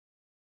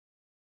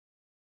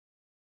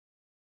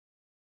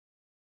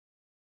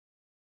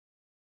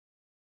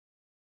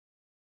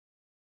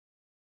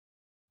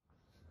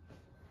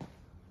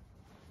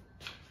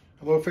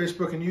Hello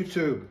Facebook and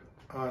YouTube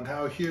on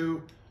how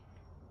Hugh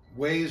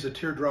weighs a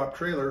teardrop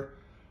trailer.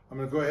 I'm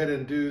going to go ahead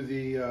and do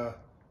the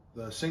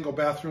single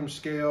bathroom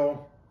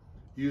scale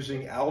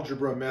using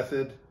algebra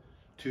method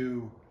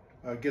to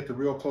get the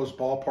real close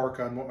ballpark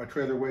on what my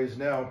trailer weighs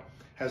now.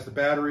 Has the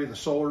battery, the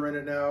solar in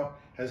it now,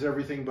 has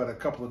everything but a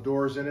couple of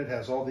doors in it,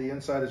 has all the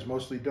inside is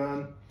mostly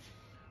done.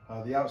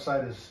 The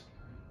outside is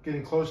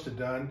getting close to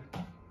done,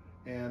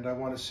 and I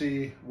want to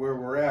see where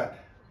we're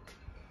at.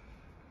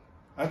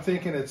 I'm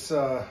thinking it's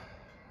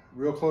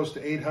real close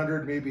to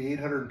 800, maybe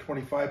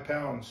 825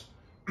 pounds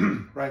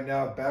right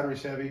now. The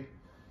battery's heavy.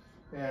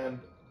 And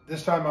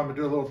this time I'm gonna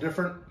do a little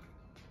different.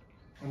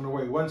 I'm gonna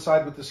weigh one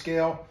side with the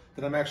scale,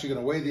 then I'm actually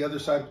gonna weigh the other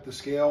side with the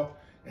scale,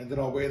 and then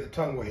I'll weigh the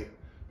tongue weight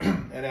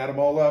and add them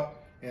all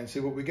up and see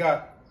what we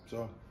got.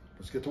 So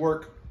let's get to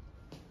work.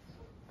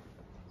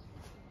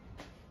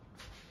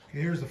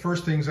 Okay, here's the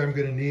first things I'm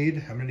gonna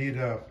need. I'm gonna need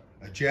a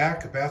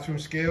jack, a bathroom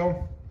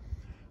scale,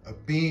 a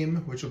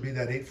beam, which will be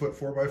that 8-foot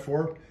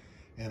 4x4,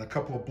 and a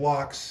couple of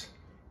blocks,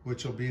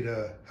 which will be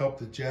to help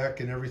the jack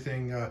and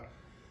everything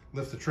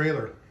lift the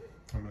trailer.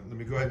 Let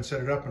me go ahead and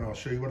set it up and I'll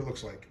show you what it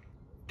looks like.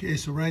 Okay,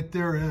 so right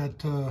there at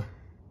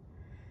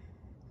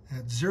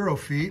 0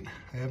 feet,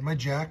 I have my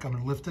jack. I'm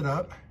gonna lift it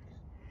up.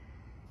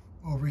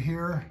 Over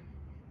here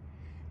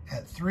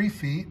at 3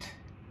 feet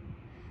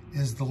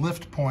is the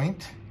lift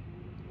point.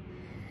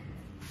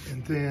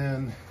 And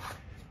then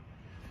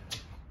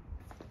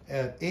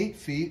at 8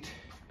 feet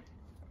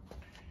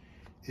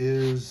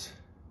is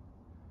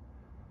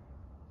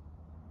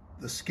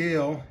the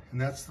scale, and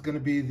that's going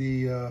to be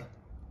the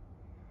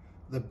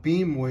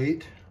beam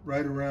weight,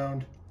 right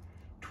around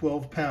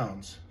 12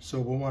 pounds.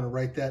 So we'll want to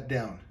write that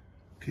down.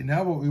 Okay,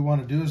 now what we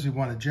want to do is we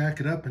want to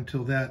jack it up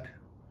until that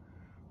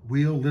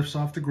wheel lifts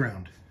off the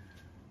ground.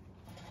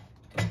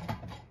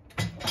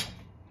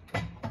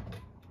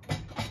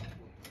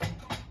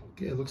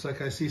 Okay, it looks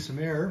like I see some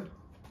air.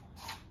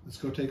 Let's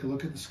go take a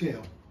look at the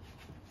scale.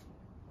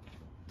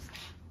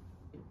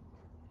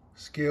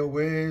 Scale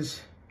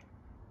weighs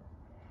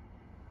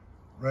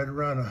right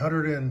around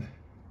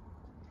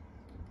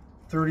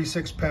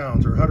 136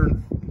 pounds, or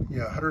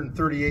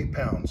 138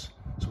 pounds.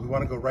 So we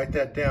want to go write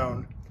that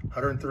down,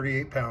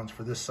 138 pounds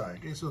for this side.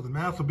 Okay, so the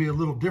math will be a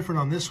little different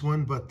on this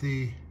one, but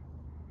the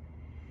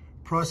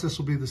process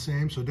will be the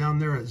same. So down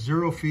there at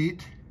 0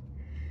 feet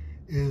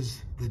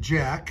is the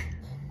jack.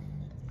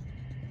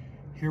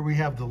 Here we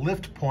have the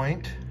lift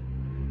point,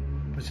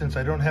 but since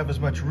I don't have as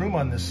much room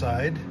on this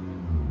side,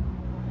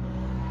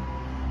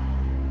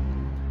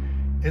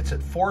 it's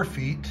at 4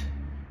 feet.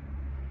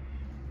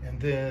 And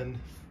then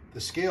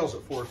the scale's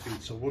at 4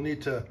 feet. So we'll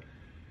need to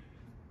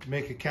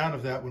make a count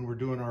of that when we're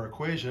doing our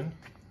equation.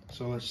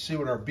 So let's see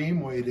what our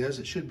beam weight is.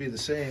 It should be the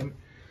same.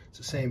 It's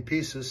the same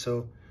pieces.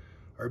 So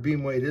our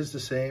beam weight is the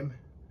same,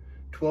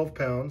 12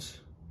 pounds.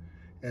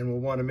 And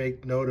we'll want to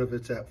make note of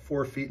it's at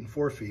 4 feet and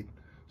 4 feet.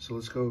 So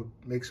let's go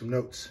make some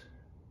notes.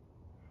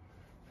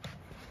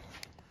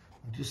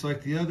 Just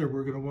like the other,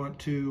 we're going to want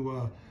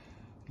to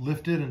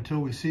lift it until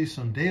we see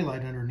some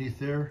daylight underneath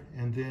there,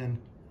 and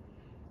then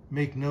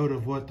make note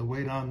of what the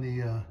weight on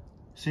the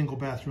single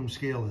bathroom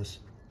scale is.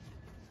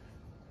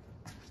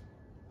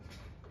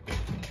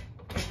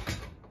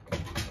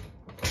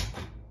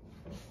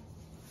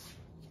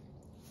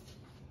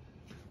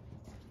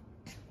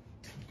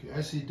 Okay,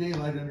 I see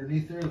daylight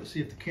underneath there. Let's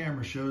see if the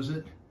camera shows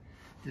it.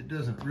 It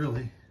doesn't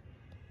really.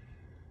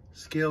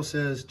 Scale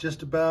says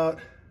just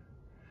about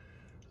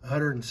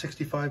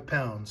 165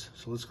 pounds.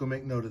 So let's go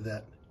make note of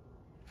that.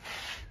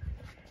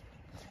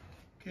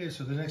 Okay,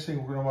 so the next thing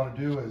we're going to want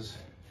to do is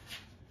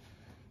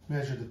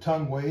measure the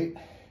tongue weight.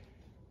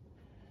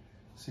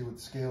 See what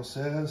the scale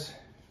says.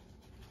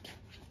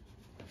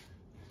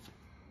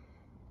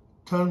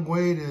 Tongue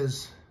weight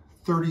is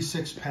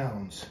 36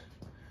 pounds.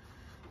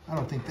 I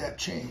don't think that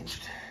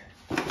changed.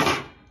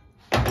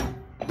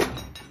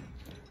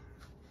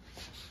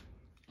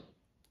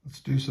 Let's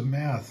do some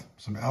math,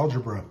 some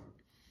algebra.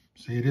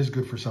 See, it is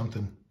good for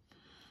something.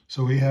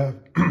 So we have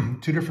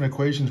two different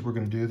equations we're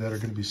going to do that are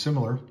going to be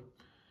similar.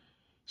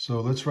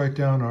 So let's write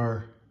down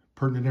our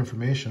pertinent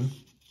information.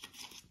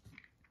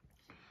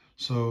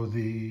 So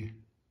the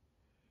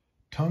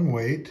tongue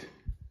weight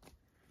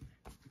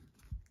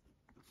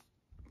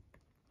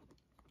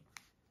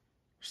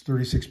is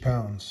 36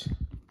 pounds.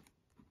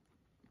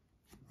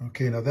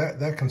 Okay, now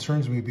that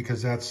concerns me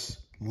because that's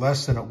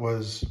less than it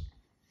was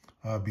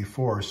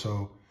before.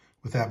 So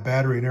with that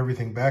battery and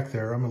everything back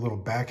there, I'm a little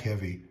back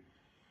heavy.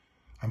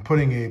 I'm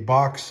putting a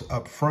box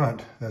up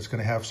front that's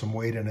going to have some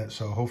weight in it,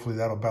 so hopefully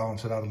that'll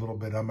balance it out a little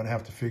bit. I'm going to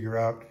have to figure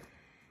out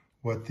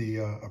what the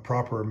a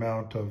proper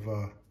amount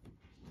of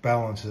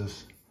balance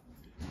is,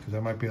 because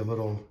that might be a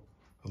little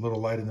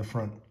light in the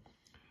front.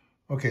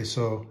 Okay,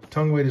 so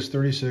tongue weight is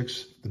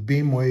 36. The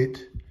beam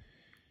weight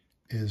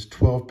is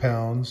 12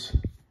 pounds.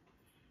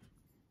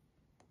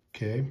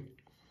 Okay.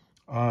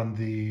 On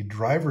the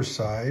driver's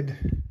side,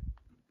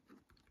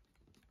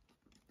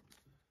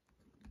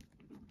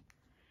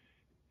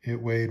 it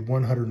weighed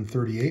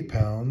 138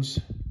 pounds.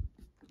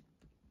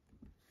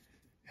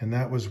 and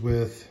that was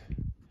with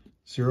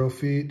 0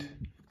 feet,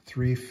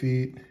 3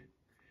 feet,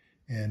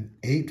 and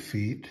 8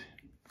 feet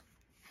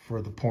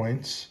for the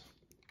points.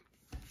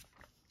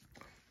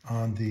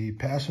 On the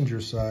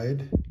passenger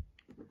side,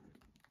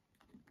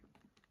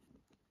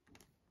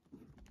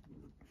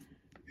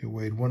 it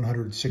weighed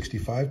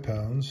 165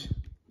 pounds,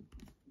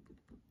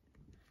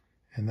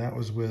 and that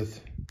was with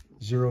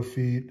 0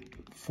 feet,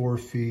 4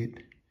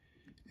 feet,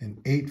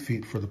 and 8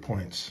 feet for the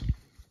points.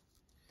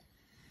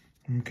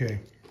 Okay,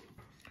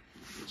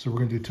 so we're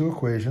going to do two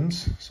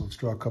equations. So let's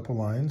draw a couple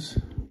lines.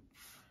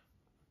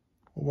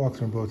 We'll walk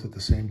through them both at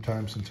the same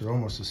time since they're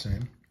almost the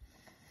same.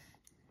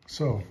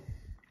 So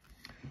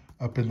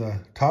up in the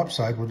top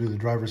side, we'll do the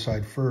driver's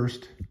side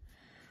first.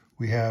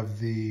 We have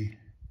the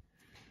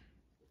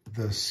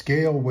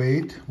scale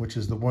weight, which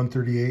is the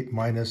 138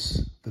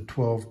 minus the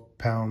 12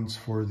 pounds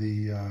for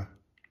the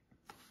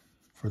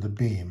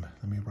beam.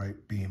 Let me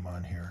write beam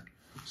on here.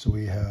 So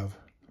we have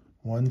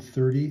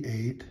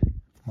 138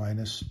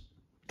 minus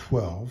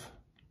 12.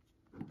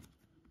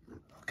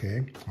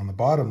 Okay, on the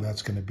bottom,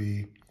 that's going to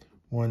be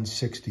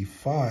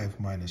 165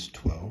 minus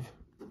 12.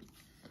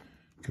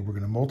 Okay, we're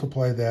going to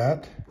multiply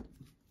that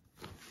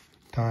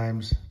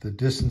times the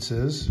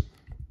distances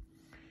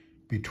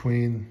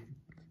between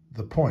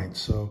the points.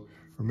 So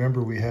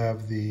remember, we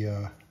have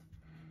the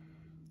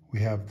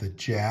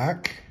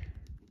jack,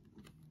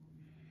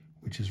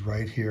 which is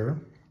right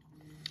here,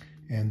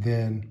 and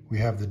then we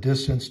have the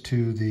distance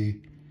to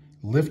the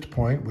lift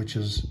point, which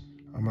is,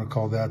 I'm going to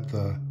call that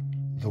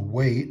the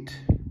weight,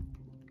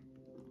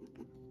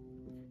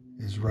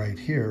 is right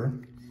here.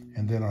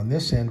 And then on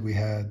this end, we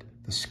had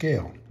the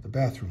scale, the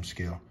bathroom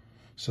scale.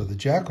 So the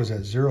jack was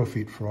at 0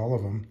 feet for all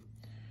of them.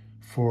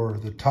 For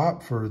the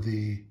top, for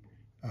the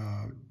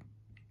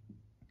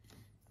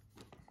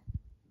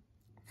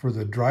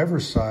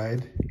driver's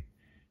side,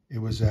 it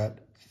was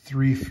at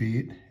 3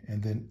 feet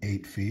and then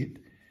 8 feet.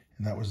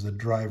 And that was the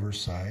driver's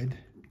side.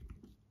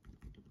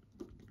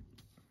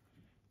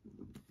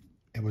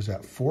 It was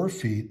at 4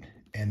 feet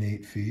and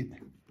 8 feet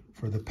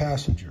for the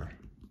passenger.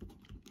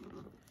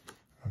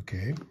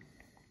 Okay,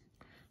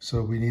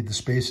 so we need the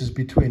spaces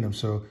between them.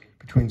 So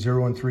between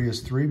 0 and 3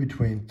 is 3,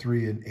 between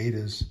 3 and 8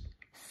 is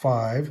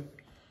 5.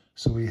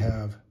 So we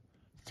have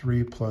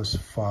 3 plus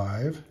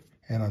 5.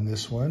 And on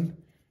this one,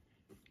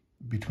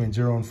 between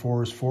 0 and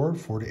 4 is 4,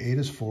 4 to 8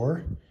 is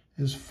 4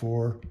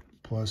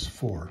 plus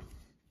 4.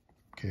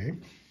 Okay,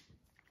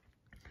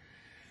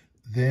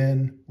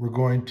 then we're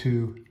going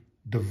to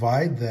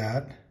divide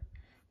that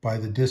by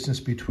the distance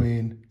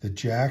between the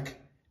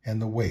jack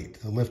and the weight,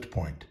 the lift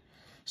point.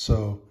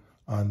 So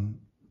on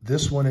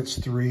this one, it's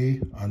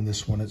 3. On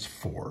this one, it's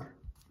 4.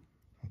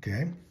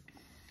 Okay.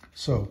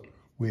 So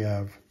we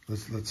have,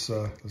 let's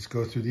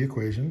go through the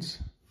equations.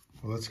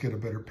 Well, let's get a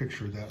better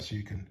picture of that so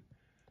you can,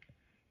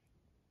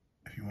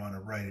 if you want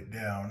to write it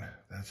down,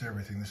 that's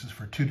everything. This is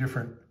for two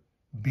different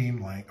beam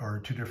length, or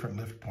two different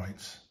lift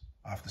points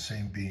off the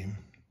same beam.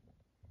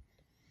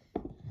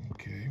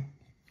 Okay.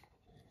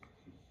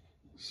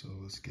 So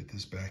let's get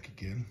this back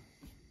again.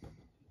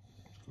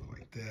 Go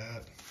like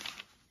that.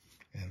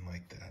 And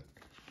like that.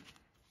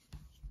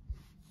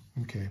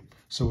 Okay,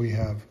 so we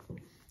have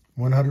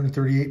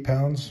 138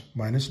 pounds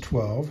minus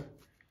 12,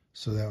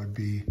 so that would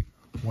be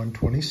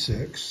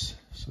 126.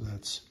 So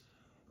that's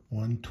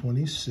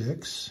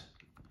 126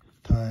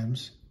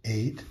 times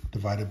 8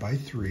 divided by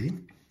 3.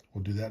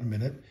 We'll do that in a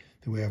minute.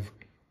 Then we have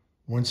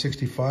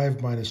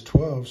 165 minus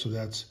 12, so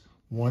that's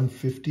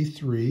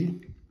 153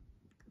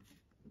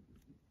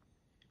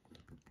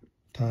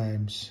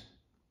 times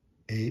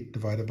 8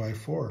 divided by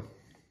 4.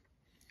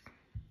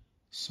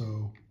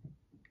 So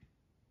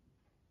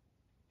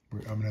I'm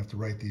going to have to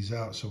write these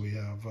out. So we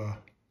have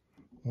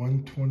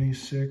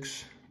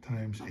 126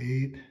 times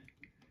 8,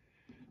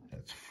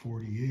 that's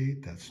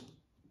 48, that's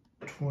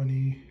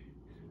 20,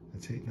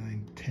 that's 8,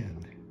 9,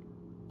 10.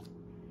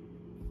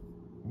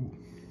 Ooh,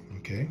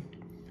 okay,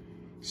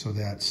 so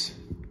that's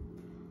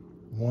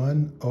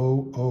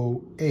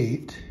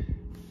 1008.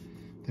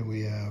 Then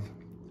we have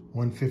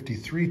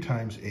 153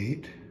 times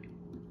 8.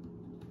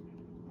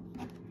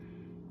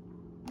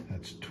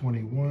 That's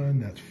 21,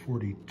 that's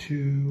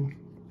 42,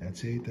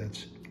 that's 8,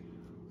 that's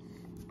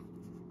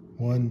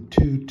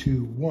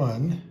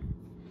 1221.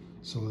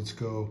 So let's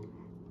go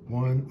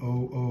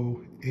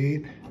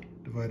 1008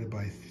 divided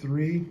by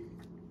 3.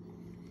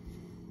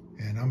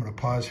 And I'm going to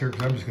pause here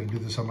because I'm just going to do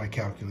this on my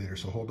calculator.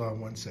 So hold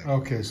on one second.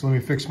 Okay, so let me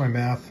fix my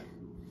math.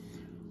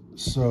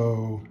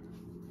 So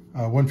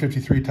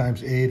 153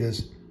 times 8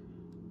 is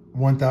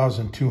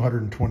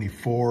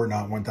 1,224,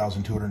 not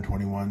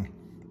 1,221.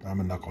 I'm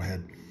a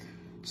knucklehead.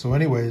 So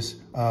anyways,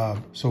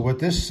 so what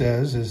this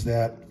says is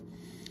that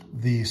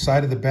the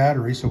side of the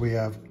battery, so we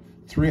have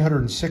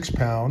 306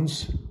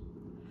 pounds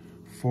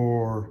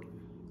for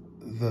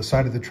the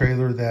side of the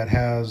trailer that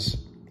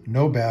has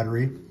no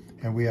battery,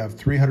 and we have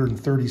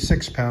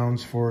 336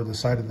 pounds for the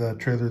side of the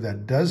trailer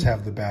that does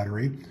have the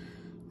battery.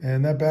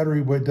 And that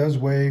battery does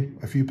weigh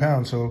a few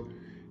pounds, so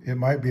it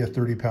might be a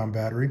 30-pound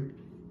battery.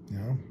 You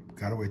know,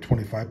 gotta weigh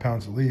 25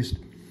 pounds at least.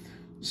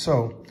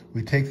 So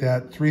we take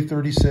that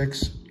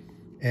 336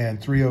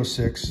 and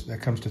 306,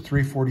 that comes to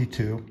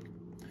 342,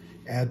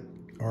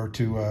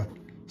 to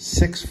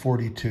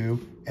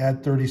 642,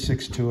 add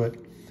 36 to it,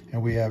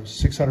 and we have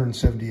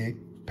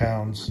 678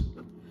 pounds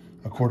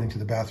according to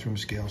the bathroom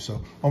scale.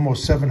 So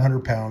almost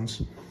 700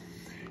 pounds.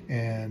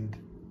 And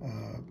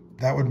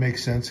that would make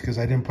sense because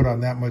I didn't put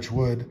on that much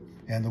wood,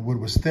 and the wood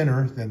was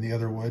thinner than the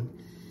other wood.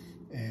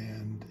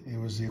 And it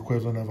was the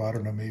equivalent of, I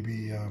don't know,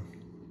 maybe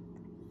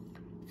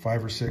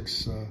 5 or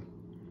 6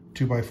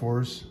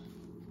 2x4s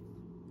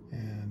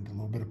and a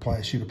little bit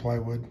of sheet of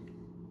plywood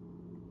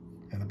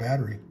and a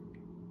battery.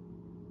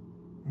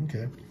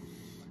 Okay.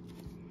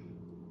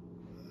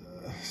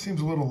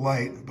 Seems a little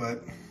light,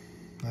 but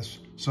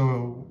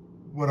so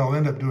what I'll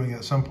end up doing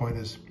at some point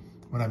is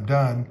when I'm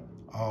done,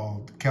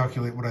 I'll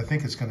calculate what I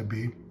think it's going to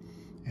be,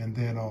 and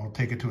then I'll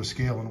take it to a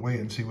scale and weigh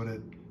it and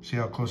see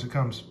how close it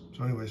comes.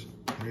 So anyways,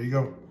 there you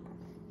go.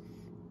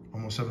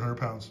 Almost 700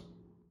 pounds.